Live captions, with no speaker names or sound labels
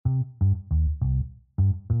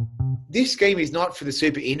this scheme is not for the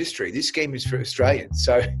super industry. This scheme is for Australians.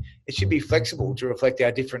 So it should be flexible to reflect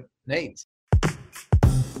our different needs.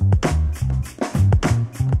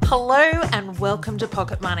 Hello and welcome to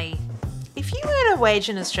Pocket Money. If you earn a wage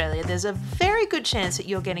in Australia, there's a very good chance that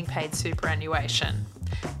you're getting paid superannuation.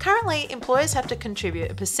 Currently, employers have to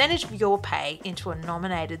contribute a percentage of your pay into a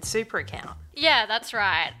nominated super account. Yeah, that's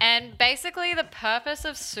right. And basically the purpose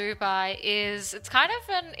of super is it's kind of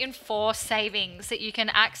an enforced savings that you can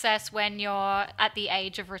access when you're at the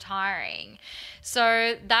age of retiring.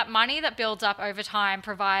 So that money that builds up over time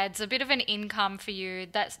provides a bit of an income for you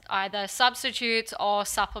that either substitutes or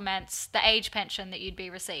supplements the age pension that you'd be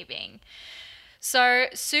receiving. So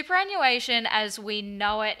superannuation as we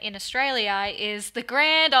know it in Australia is the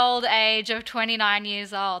grand old age of 29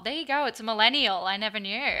 years old. There you go, it's a millennial, I never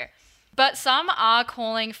knew. But some are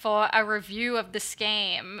calling for a review of the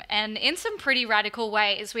scheme, and in some pretty radical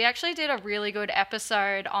ways. We actually did a really good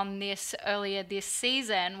episode on this earlier this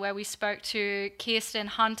season where we spoke to Kirsten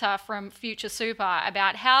Hunter from Future Super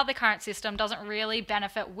about how the current system doesn't really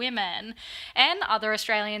benefit women and other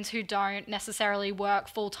Australians who don't necessarily work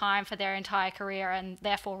full-time for their entire career and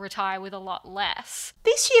therefore retire with a lot less.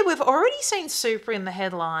 This year we've already seen super in the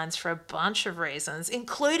headlines for a bunch of reasons,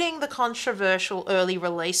 including the controversial early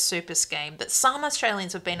release super scheme that some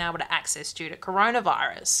Australians have been able to access due to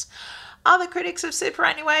coronavirus. Other critics of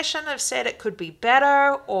superannuation have said it could be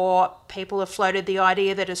better, or people have floated the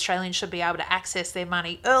idea that Australians should be able to access their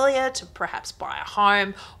money earlier to perhaps buy a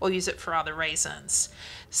home or use it for other reasons.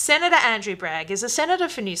 Senator Andrew Bragg is a senator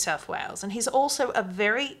for New South Wales, and he's also a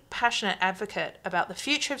very passionate advocate about the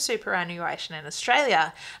future of superannuation in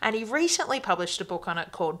Australia, and he recently published a book on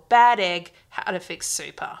it called Bad Egg: How to Fix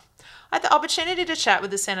Super. I had the opportunity to chat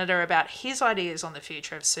with the Senator about his ideas on the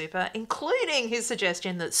future of super, including his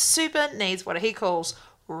suggestion that super needs what he calls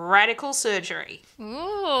radical surgery.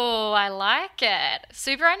 Ooh, I like it.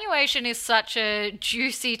 Superannuation is such a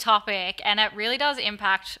juicy topic and it really does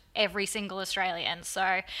impact every single Australian.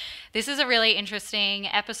 So this is a really interesting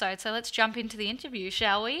episode. So let's jump into the interview,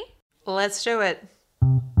 shall we? Let's do it.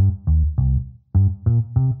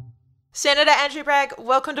 Senator Andrew Bragg,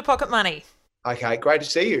 welcome to Pocket Money. Okay, great to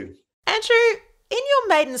see you. Andrew, in your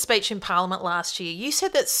maiden speech in Parliament last year, you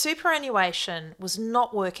said that superannuation was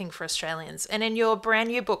not working for Australians. And in your brand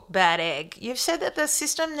new book, Bad Egg, you've said that the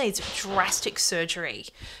system needs drastic surgery.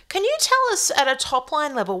 Can you tell us at a top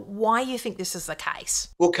line level why you think this is the case?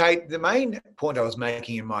 Well, Kate, the main point I was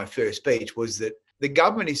making in my first speech was that the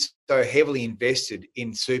government is so heavily invested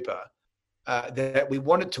in super that we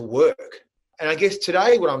want it to work. And I guess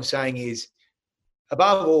today what I'm saying is,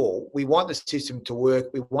 above all, we want the system to work.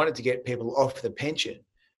 We want it to get people off the pension.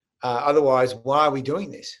 Otherwise, why are we doing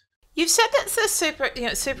this? You've said that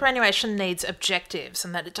the superannuation needs objectives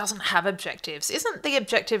and that it doesn't have objectives. Isn't the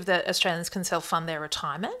objective that Australians can self-fund their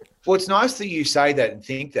retirement? Well, it's nice that you say that and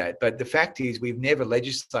think that, but the fact is we've never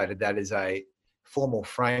legislated that as a formal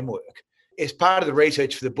framework. As part of the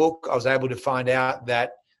research for the book, I was able to find out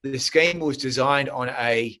that the scheme was designed on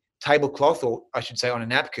a tablecloth, or I should say on a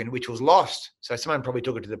napkin, which was lost. So someone probably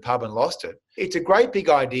took it to the pub and lost it. It's a great big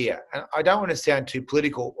idea. And I don't want to sound too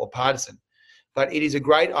political or partisan, but it is a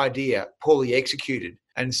great idea, poorly executed.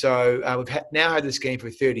 And so we've now had the scheme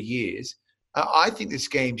for 30 years. I think the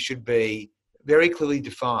scheme should be very clearly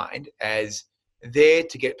defined as there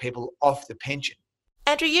to get people off the pension.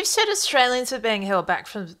 Andrew, you've said Australians are being held back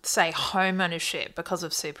from, say, home ownership because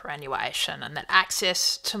of superannuation, and that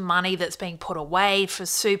access to money that's being put away for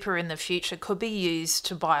super in the future could be used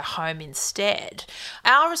to buy a home instead.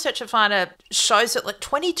 Our research at Finder shows that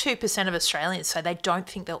 22% of Australians say they don't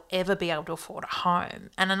think they'll ever be able to afford a home,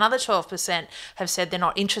 and another 12% have said they're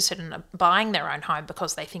not interested in buying their own home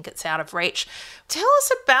because they think it's out of reach. Tell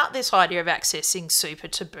us about this idea of accessing super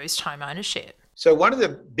to boost home ownership. So one of the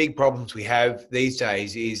big problems we have these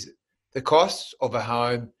days is the cost of a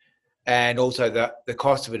home and also the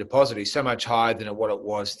cost of a deposit is so much higher than what it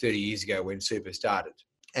was 30 years ago when super started.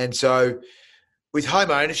 And so with home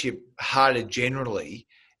ownership harder generally,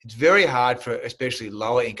 it's very hard for especially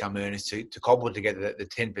lower income earners to cobble together the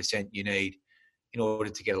 10% you need in order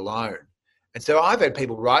to get a loan. And so I've had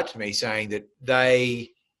people write to me saying that they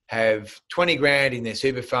have 20 grand in their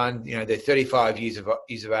super fund, they're 35 years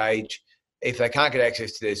of age. If they can't get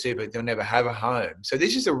access to their super, they'll never have a home. So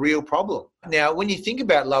this is a real problem. Now, when you think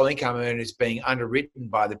about low-income earners being underwritten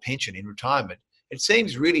by the pension in retirement, it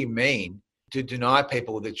seems really mean to deny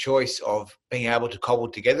people the choice of being able to cobble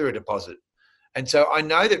together a deposit. And so I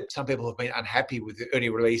know that some people have been unhappy with the early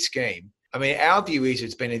release scheme. I mean, our view is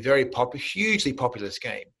it's been a very hugely popular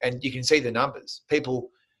scheme, and you can see the numbers. People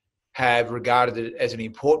have regarded it as an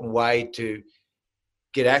important way to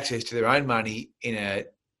get access to their own money in an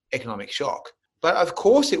economic shock. But of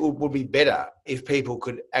course, it would be better if people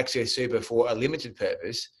could access super for a limited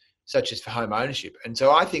purpose, such as for home ownership. And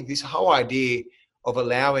so I think this whole idea of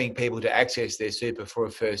allowing people to access their super for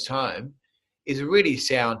a first home is a really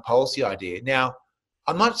sound policy idea. Now,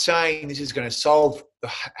 I'm not saying this is going to solve the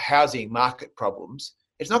housing market problems.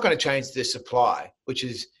 It's not going to change the supply, which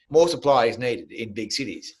is more supply is needed in big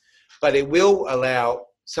cities. But it will allow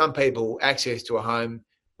some people access to a home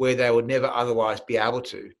where they would never otherwise be able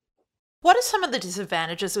to. What are some of the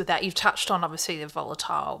disadvantages with that? You've touched on, obviously, the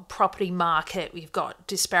volatile property market. We've got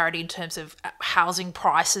disparity in terms of housing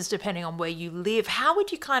prices depending on where you live. How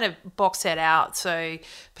would you kind of box that out so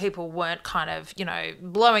people weren't kind of,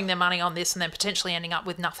 blowing their money on this and then potentially ending up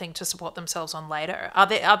with nothing to support themselves on later? Are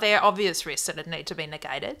there obvious risks that need to be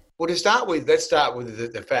negated? Well, let's start with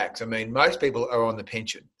the facts. I mean, most people are on the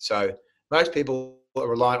pension. So most people are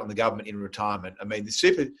reliant on the government in retirement. I mean, the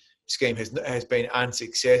super scheme has been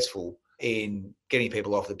unsuccessful in getting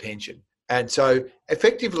people off the pension. And so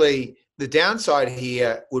effectively, the downside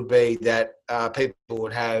here would be that people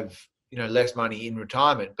would have less money in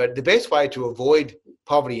retirement. But the best way to avoid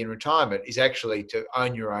poverty in retirement is actually to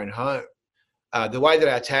own your own home. The way that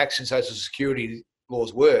our tax and social security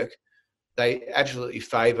laws work, they absolutely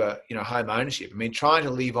favour home ownership. I mean, trying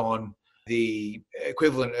to live on the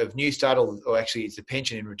equivalent of Newstart, or actually it's the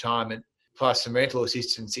pension in retirement, plus some rental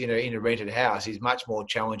assistance in a rented house is much more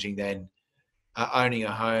challenging than owning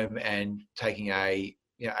a home and taking a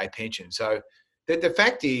pension. So the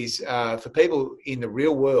fact is, for people in the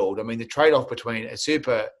real world, I mean, the trade-off between a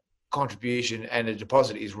super contribution and a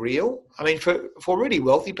deposit is real. I mean, for really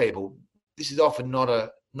wealthy people, this is often not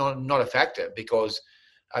a factor because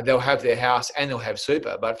they'll have their house and they'll have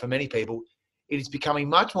super. But for many people, it is becoming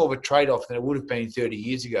much more of a trade-off than it would have been 30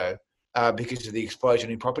 years ago because of the explosion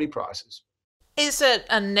in property prices. Is it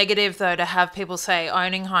a negative, though, to have people, say,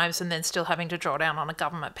 owning homes and then still having to draw down on a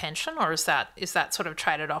government pension? Or is that sort of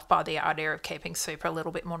traded off by the idea of keeping super a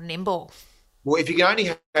little bit more nimble? Well, if you can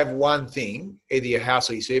only have one thing, either your house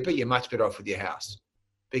or your super, you're much better off with your house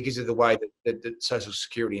because of the way that social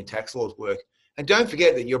security and tax laws work. And don't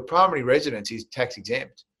forget that your primary residence is tax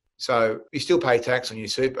exempt. So you still pay tax on your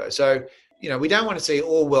super. So, we don't want to see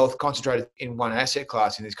all wealth concentrated in one asset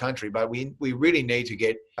class in this country, but we really need to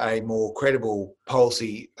get a more credible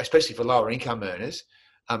policy, especially for lower income earners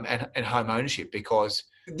and home ownership, because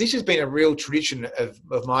this has been a real tradition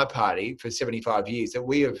of my party for 75 years that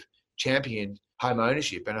we have championed home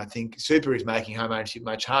ownership. And I think super is making home ownership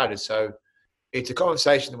much harder. So it's a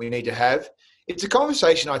conversation that we need to have. It's a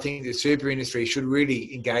conversation I think the super industry should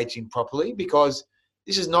really engage in properly because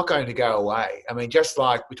this is not going to go away. I mean, just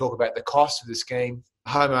like we talk about the cost of the scheme,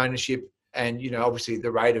 home ownership, and, obviously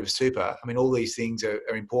the rate of super. I mean, all these things are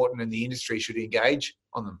important and the industry should engage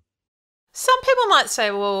on them. Some people might say,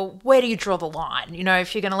 well, where do you draw the line?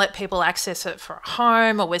 If you're going to let people access it for a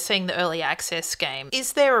home, or we're seeing the early access scheme,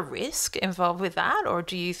 is there a risk involved with that? Or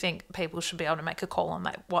do you think people should be able to make a call on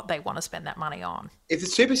that, what they want to spend that money on? If the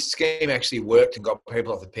super scheme actually worked and got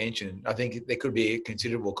people off the pension, I think there could be a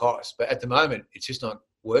considerable cost. But at the moment, it's just not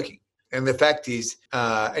working. And the fact is,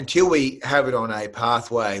 until we have it on a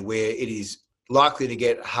pathway where it is likely to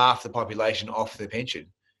get half the population off the pension,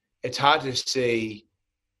 it's hard to see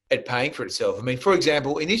it paying for itself. I mean, for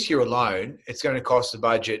example, in this year alone, it's going to cost the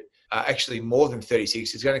budget actually more than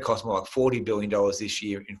 36. It's going to cost more like $40 billion this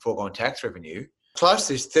year in foregone tax revenue. Plus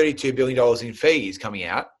there's $32 billion in fees coming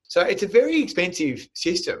out. So it's a very expensive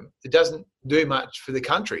system that doesn't do much for the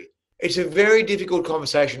country. It's a very difficult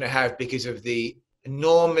conversation to have because of the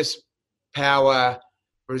enormous power,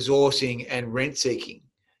 resourcing and rent seeking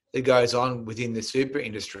that goes on within the super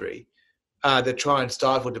industry. That try and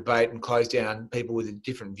stifle debate and close down people with a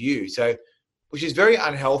different view. So, which is very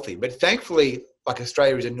unhealthy. But thankfully, like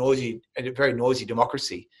Australia is a very noisy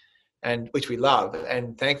democracy, and which we love.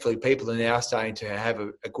 And thankfully, people are now starting to have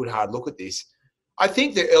a good hard look at this. I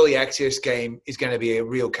think the early access scheme is going to be a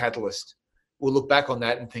real catalyst. We'll look back on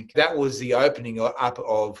that and think that was the opening up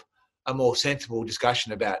of a more sensible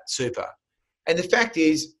discussion about super. And the fact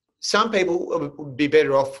is, some people would be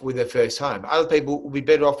better off with their first home. Other people would be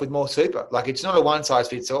better off with more super. Like, it's not a one size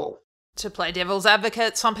fits all. To play devil's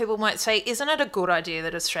advocate, some people might say, isn't it a good idea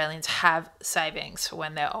that Australians have savings for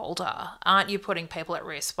when they're older? Aren't you putting people at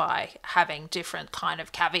risk by having different kind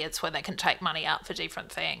of caveats where they can take money out for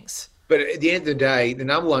different things? But at the end of the day, the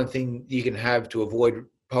number one thing you can have to avoid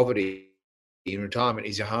poverty in retirement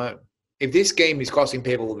is a home. If this scheme is costing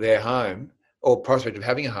people their home or prospect of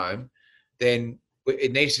having a home, then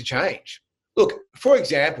it needs to change. Look, for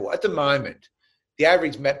example, at the moment, the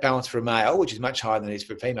average balance for a male, which is much higher than it is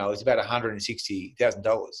for a female, is about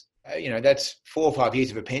 $160,000. That's 4 or 5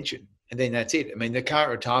 years of a pension, and then that's it. I mean, the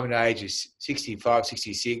current retirement age is 65,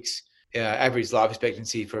 66. Average life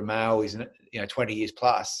expectancy for a male is 20 years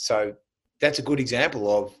plus. So that's a good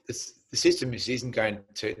example of the system isn't going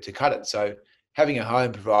to cut it. So having a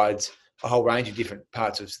home provides a whole range of different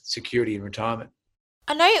parts of security and retirement.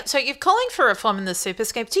 I know, so you're calling for reform in the super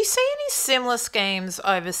scheme. Do you see any similar schemes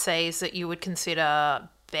overseas that you would consider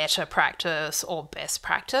better practice or best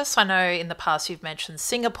practice? I know in the past you've mentioned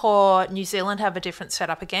Singapore, New Zealand have a different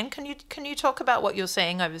setup again. Can you talk about what you're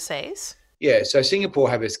seeing overseas? Yeah, so Singapore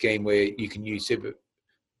have a scheme where you can use super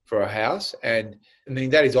for a house, and I mean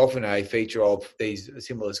that is often a feature of these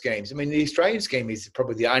similar schemes. I mean, the Australian scheme is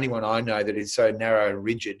probably the only one I know that is so narrow and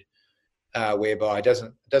rigid, whereby it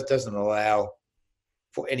doesn't allow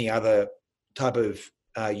for any other type of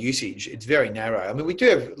usage. It's very narrow. I mean, we do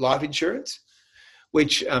have life insurance,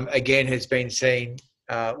 which again has been seen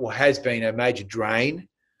has been a major drain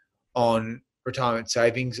on retirement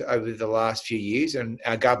savings over the last few years, and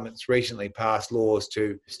our government's recently passed laws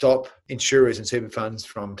to stop insurers and super funds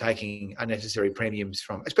from taking unnecessary premiums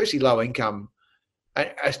from especially low income,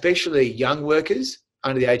 especially young workers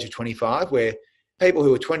under the age of 25, where people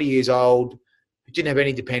who are 20 years old, who didn't have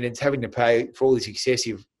any dependents, having to pay for all this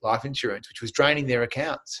excessive life insurance, which was draining their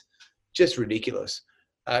accounts. Just ridiculous.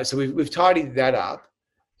 So we've tidied that up,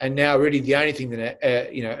 and now really the only thing that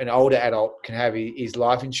an older adult can have is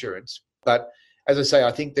life insurance. But as I say,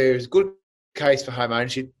 I think there's a good case for home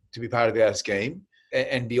ownership to be part of our scheme,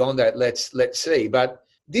 and beyond that, let's see. But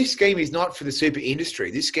this scheme is not for the super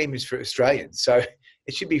industry. This scheme is for Australians, so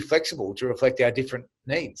it should be flexible to reflect our different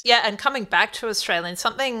needs. Yeah, and coming back to Australians,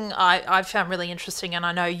 something I've found really interesting, and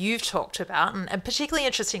I know you've talked about, and particularly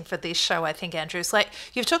interesting for this show, I think, Andrew, is like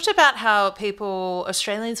you've talked about how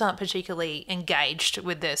Australians aren't particularly engaged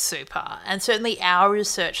with their super, and certainly our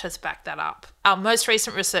research has backed that up. Our most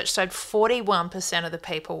recent research showed 41% of the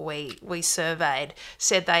people we surveyed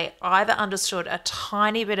said they either understood a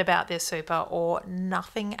tiny bit about their super or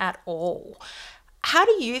nothing at all. How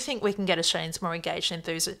do you think we can get Australians more engaged and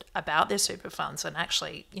enthused about their super funds and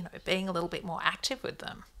actually, being a little bit more active with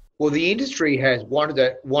them? Well, the industry has wanted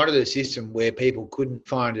a system where people couldn't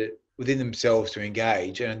find it within themselves to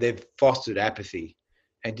engage, and they've fostered apathy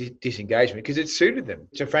and disengagement because it suited them.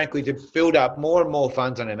 So frankly, to build up more and more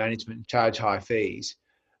funds under management and charge high fees,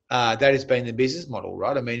 that has been the business model,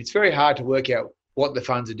 right? I mean, it's very hard to work out what the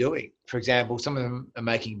funds are doing. For example, some of them are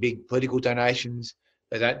making big political donations.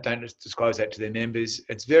 They don't disclose that to their members.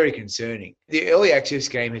 It's very concerning. The early access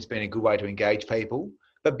scheme has been a good way to engage people.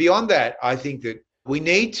 But beyond that, I think that we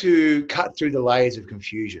need to cut through the layers of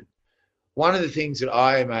confusion. One of the things that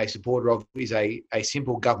I am a supporter of is a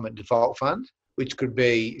simple government default fund, which could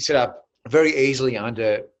be set up very easily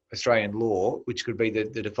under Australian law, which could be the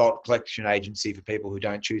default collection agency for people who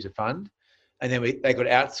don't choose a fund. And then they could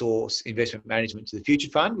outsource investment management to the Future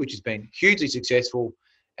Fund, which has been hugely successful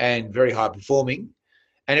and very high performing.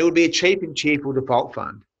 And it would be a cheap and cheerful default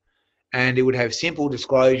fund. And it would have simple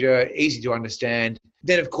disclosure, easy to understand.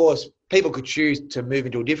 Then, of course, people could choose to move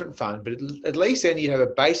into a different fund, but at least then you'd have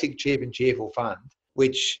a basic, cheap and cheerful fund,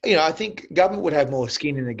 which, I think government would have more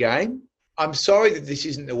skin in the game. I'm sorry that this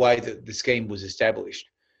isn't the way that the scheme was established.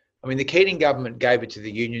 I mean, the Keating government gave it to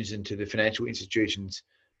the unions and to the financial institutions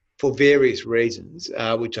for various reasons,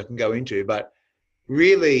 which I can go into. But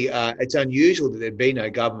really, it's unusual that there'd be no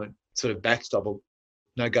government sort of backstop or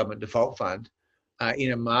no government default fund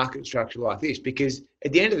in a market structure like this, because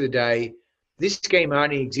at the end of the day, this scheme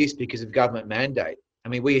only exists because of government mandate. I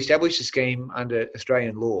mean, we established a scheme under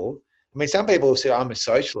Australian law. I mean, some people have said I'm a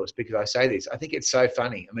socialist because I say this. I think it's so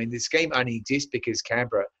funny. I mean, the scheme only exists because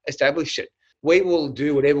Canberra established it. We will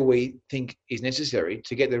do whatever we think is necessary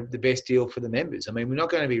to get the best deal for the members. I mean, we're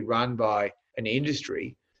not going to be run by an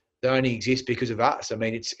industry that only exists because of us. I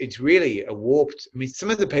mean, it's really a warped. I mean,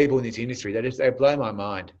 some of the people in this industry, they blow my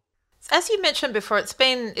mind. As you mentioned before,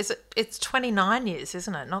 it's 29 years,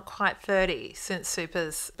 isn't it? Not quite 30 since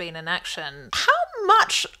Super's been in action. How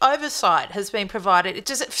much oversight has been provided?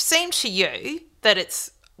 Does it seem to you that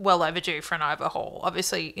it's well overdue for an overhaul?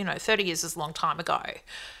 Obviously, 30 years is a long time ago.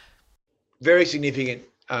 Very significant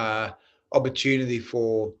opportunity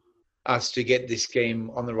for us to get this scheme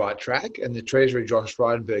on the right track. And the Treasurer, Josh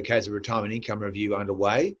Frydenberg, has a retirement income review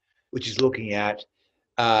underway, which is looking at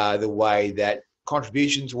the way that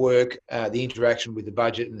contributions work, the interaction with the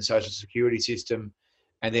budget and the social security system,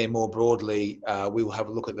 and then more broadly, we will have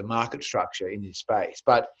a look at the market structure in this space.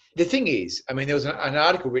 But the thing is, I mean, there was an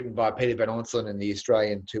article written by Peter Van Onselen in The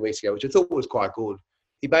Australian 2 weeks ago, which I thought was quite good.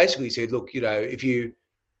 He basically said, look, if you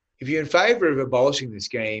if you're in favour of abolishing the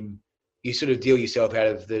scheme, you sort of deal yourself out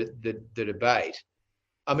of the debate.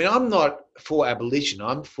 I mean, I'm not for abolition.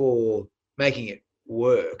 I'm for making it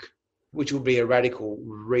work, which will be a radical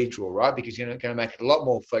redraw, right? Because you're going to make it a lot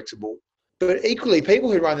more flexible. But equally,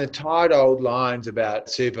 people who run the tired old lines about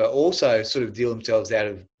super also sort of deal themselves out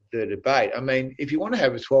of the debate. I mean, if you want to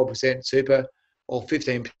have a 12% super or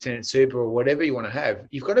 15% super or whatever you want to have,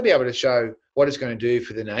 you've got to be able to show what it's going to do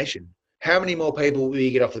for the nation. How many more people will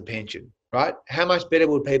you get off the pension, right? How much better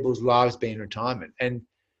would people's lives be in retirement? And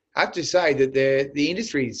I have to say that the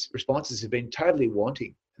industry's responses have been totally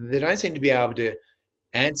wanting. They don't seem to be able to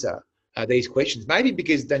answer these questions, maybe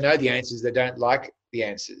because they know the answers, they don't like the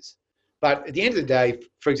answers. But at the end of the day,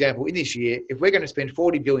 for example, in this year, if we're going to spend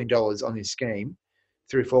 $40 billion on this scheme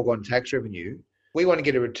through foregone tax revenue, we want to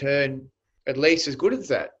get a return at least as good as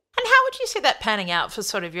that. And how would you see that panning out for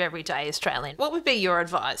sort of your everyday Australian? What would be your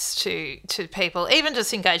advice to people, even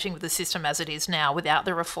just engaging with the system as it is now without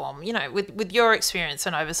the reform? You know, with your experience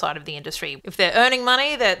and oversight of the industry, if they're earning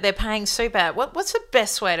money, they're paying super, what's the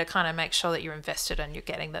best way to kind of make sure that you're invested and you're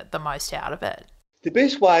getting the most out of it? The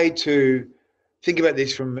best way to think about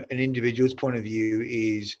this from an individual's point of view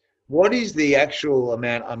is, what is the actual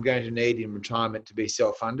amount I'm going to need in retirement to be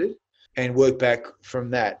self-funded, and work back from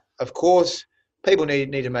that. Of course, people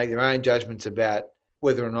need to make their own judgments about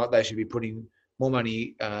whether or not they should be putting more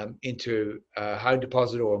money into a home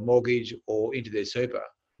deposit or a mortgage or into their super.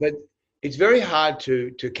 But it's very hard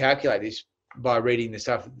to calculate this by reading the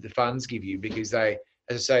stuff that the funds give you, because they,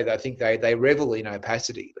 as I say, I think they revel in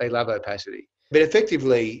opacity. They love opacity. But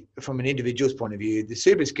effectively, from an individual's point of view, the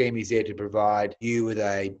super scheme is there to provide you with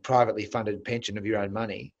a privately funded pension of your own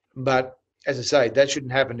money. But as I say, that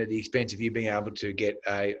shouldn't happen at the expense of you being able to get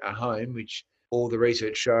a home, which all the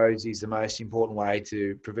research shows is the most important way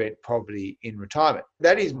to prevent poverty in retirement.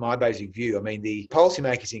 That is my basic view. I mean, the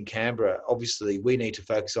policymakers in Canberra, obviously, we need to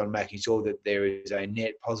focus on making sure that there is a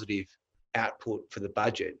net positive output for the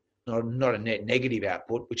budget, not a net negative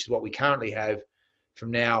output, which is what we currently have from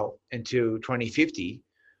now until 2050,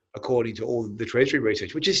 according to all the Treasury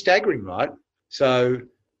research, which is staggering, right? So,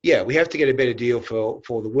 yeah, we have to get a better deal for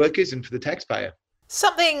the workers and for the taxpayer.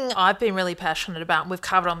 Something I've been really passionate about, and we've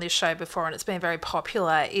covered on this show before, and it's been very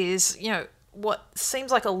popular, is, you know, what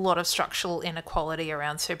seems like a lot of structural inequality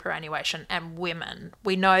around superannuation and women.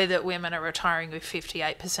 We know that women are retiring with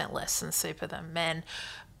 58% less than super than men.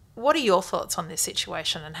 What are your thoughts on this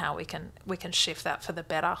situation and how we can shift that for the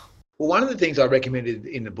better? Well, one of the things I recommended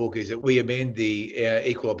in the book is that we amend the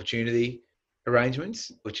equal opportunity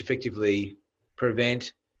arrangements, which effectively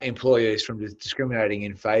prevent employers from discriminating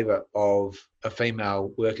in favour of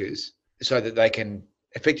female workers, so that they can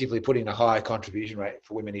effectively put in a higher contribution rate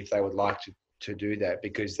for women if they would like to do that,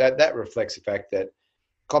 because that reflects the fact that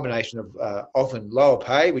combination of often lower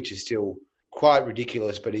pay, which is still quite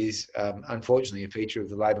ridiculous, but is unfortunately a feature of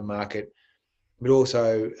the labour market, but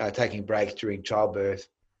also taking breaks during childbirth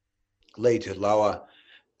lead to lower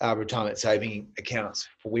retirement saving accounts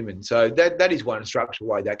for women. So that is one structural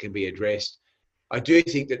way that can be addressed. I do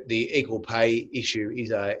think that the equal pay issue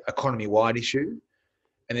is a economy-wide issue,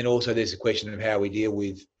 and then also there's a question of how we deal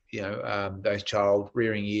with those child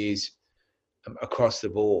rearing years across the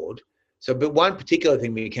board. So, but one particular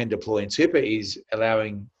thing we can deploy in super is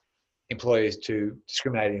allowing employers to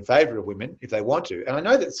discriminate in favour of women if they want to. And I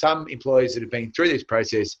know that some employers that have been through this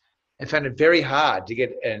process have found it very hard to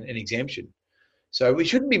get an exemption. So we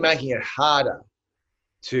shouldn't be making it harder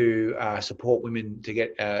to support women to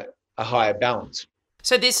get a higher balance.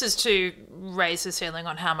 So this is to raise the ceiling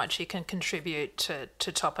on how much you can contribute to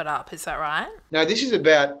top it up, is that right? No, this is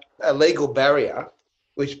about a legal barrier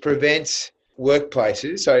which prevents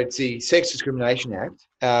workplaces, so it's the Sex Discrimination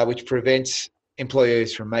Act, which prevents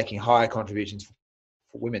employers from making higher contributions for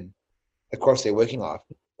women across their working life.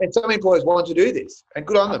 And some employers want to do this, and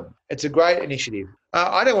good on them. It's a great initiative.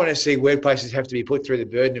 I don't want to see workplaces have to be put through the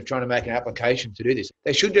burden of trying to make an application to do this.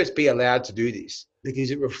 They should just be allowed to do this, because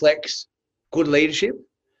it reflects good leadership,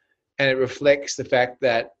 and it reflects the fact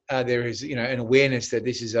that there is, an awareness that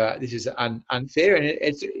this is unfair.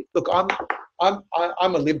 And look,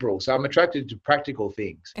 I'm a liberal, so I'm attracted to practical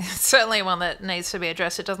things. It's certainly one that needs to be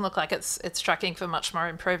addressed. It doesn't look like it's tracking for much more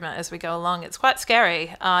improvement as we go along. It's quite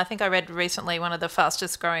scary. I think I read recently one of the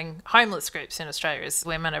fastest growing homeless groups in Australia is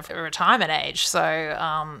women of retirement age.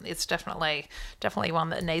 So it's definitely one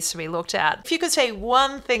that needs to be looked at. If you could say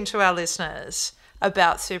one thing to our listeners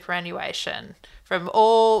about superannuation from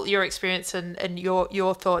all your experience and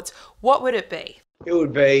your thoughts, what would it be? It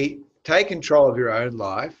would be take control of your own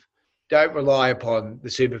life. Don't rely upon the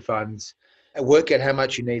super funds. Work out how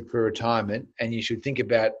much you need for retirement, and you should think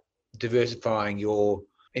about diversifying your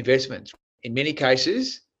investments. In many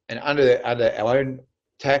cases, and under our own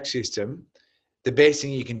tax system, the best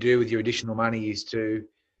thing you can do with your additional money is to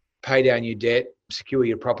pay down your debt, secure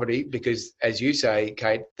your property, because as you say,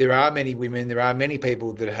 Kate, there are many women, there are many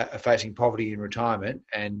people that are facing poverty in retirement,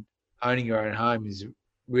 and owning your own home is a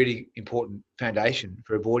really important foundation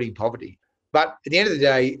for avoiding poverty. But at the end of the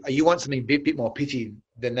day, you want something a bit more pithy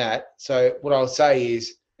than that. So what I'll say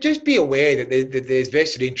is just be aware that there's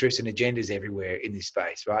vested interest and agendas everywhere in this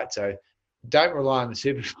space, right? So don't rely on the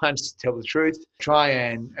super funds to tell the truth. Try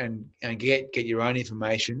and get your own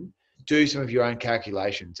information. Do some of your own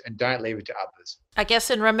calculations and don't leave it to others. I guess,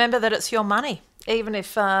 and remember that it's your money. Even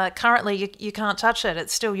if currently you can't touch it,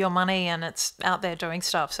 it's still your money and it's out there doing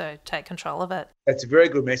stuff. So take control of it. That's a very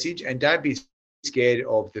good message. And don't be scared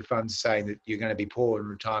of the funds saying that you're going to be poor in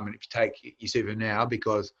retirement if you take your super now,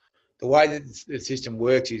 because the way that the system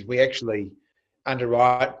works is we actually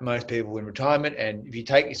underwrite most people in retirement. And if you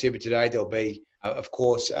take your super today, there'll be, of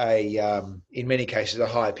course, in many cases, a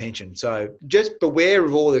higher pension. So just beware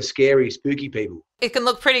of all the scary, spooky people. It can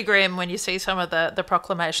look pretty grim when you see some of the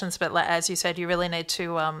proclamations, but as you said, you really need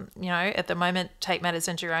to, at the moment, take matters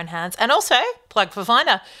into your own hands. And also, plug for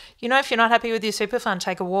Finder. If you're not happy with your super fund,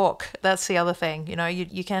 take a walk. That's the other thing.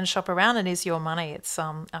 You can shop around and it is your money. It's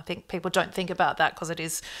I think people don't think about that because it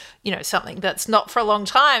is, something that's not for a long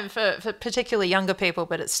time for particularly younger people,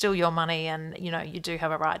 but it's still your money and, you do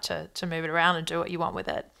have a right to move it around and do what you want with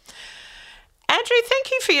it. Andrew,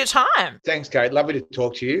 thank you for your time. Thanks, Kate. Lovely to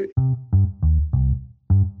talk to you.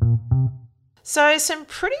 So some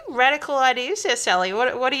pretty radical ideas there, Sally.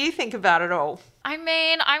 What do you think about it all? I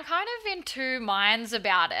mean, I'm kind of in two minds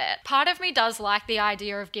about it. Part of me does like the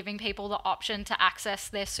idea of giving people the option to access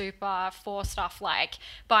their super for stuff like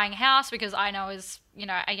buying a house, because I know as,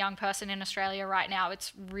 a young person in Australia right now,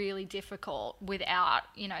 it's really difficult without,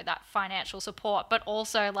 that financial support. But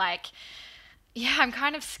also I'm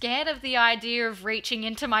kind of scared of the idea of reaching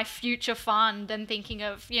into my future fund and thinking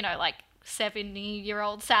of,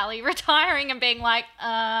 70-year-old Sally retiring and being like,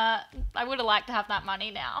 I would have liked to have that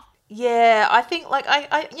money now. Yeah, I think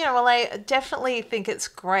I definitely think it's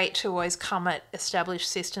great to always come at established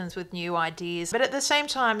systems with new ideas. But at the same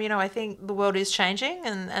time, I think the world is changing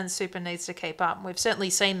and super needs to keep up. And we've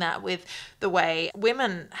certainly seen that with the way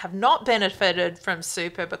women have not benefited from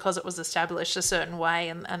super because it was established a certain way,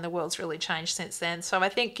 and the world's really changed since then. So I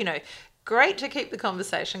think, great to keep the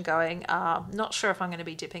conversation going. Not sure if I'm going to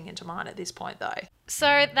be dipping into mine at this point, though.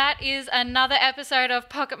 So that is another episode of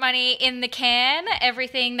Pocket Money in the Can.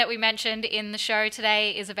 Everything that we mentioned in the show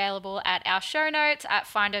today is available at our show notes at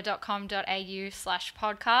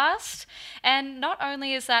finder.com.au/podcast. And not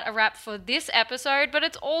only is that a wrap for this episode, but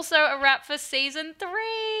it's also a wrap for season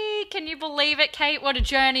 3. Can you believe it, Kate? What a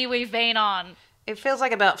journey we've been on. It feels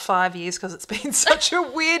like about 5 years because it's been such a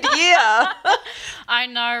weird year. I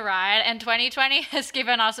know, right? And 2020 has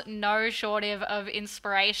given us no shortage of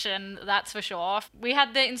inspiration, that's for sure. We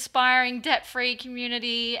had the inspiring debt-free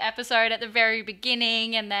community episode at the very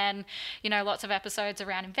beginning, and then, lots of episodes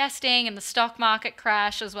around investing and the stock market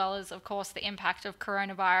crash, as well as, of course, the impact of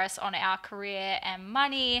coronavirus on our career and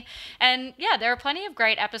money. And yeah, there are plenty of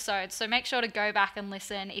great episodes, so make sure to go back and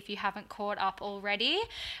listen if you haven't caught up already.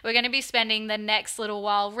 We're going to be spending the next little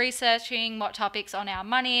while researching what topics on our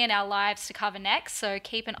money and our lives to cover next, so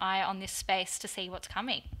keep an eye on this space to see what's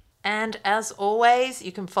coming. And as always,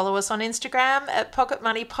 you can follow us on Instagram at Pocket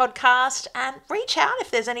Money Podcast and reach out if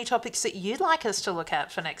there's any topics that you'd like us to look at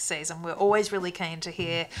for next season. We're always really keen to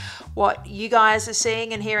hear what you guys are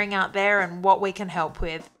seeing and hearing out there and what we can help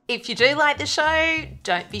with. If you do like the show,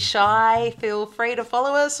 don't be shy. Feel free to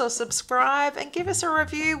follow us or subscribe and give us a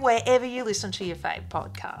review wherever you listen to your fave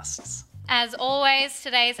podcasts. As always,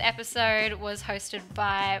 today's episode was hosted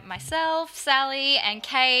by myself, Sally, and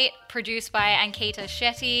Kate, produced by Ankita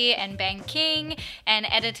Shetty and Ben King, and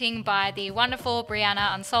editing by the wonderful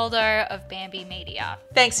Brianna Ansoldo of Bambi Media.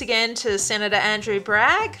 Thanks again to Senator Andrew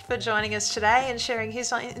Bragg for joining us today and sharing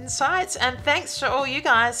his insights, and thanks to all you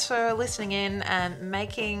guys for listening in and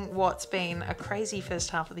making what's been a crazy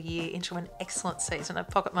first half of the year into an excellent season of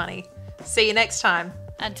Pocket Money. See you next time.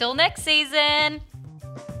 Until next season.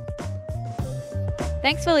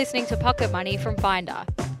 Thanks for listening to Pocket Money from Finder.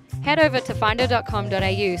 Head over to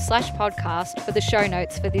finder.com.au/podcast for the show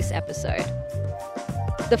notes for this episode.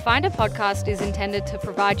 The Finder podcast is intended to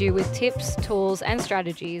provide you with tips, tools, and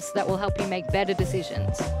strategies that will help you make better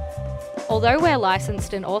decisions. Although we're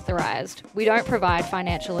licensed and authorized, we don't provide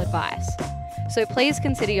financial advice. So please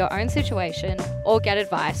consider your own situation or get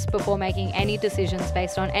advice before making any decisions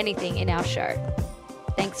based on anything in our show.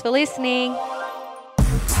 Thanks for listening.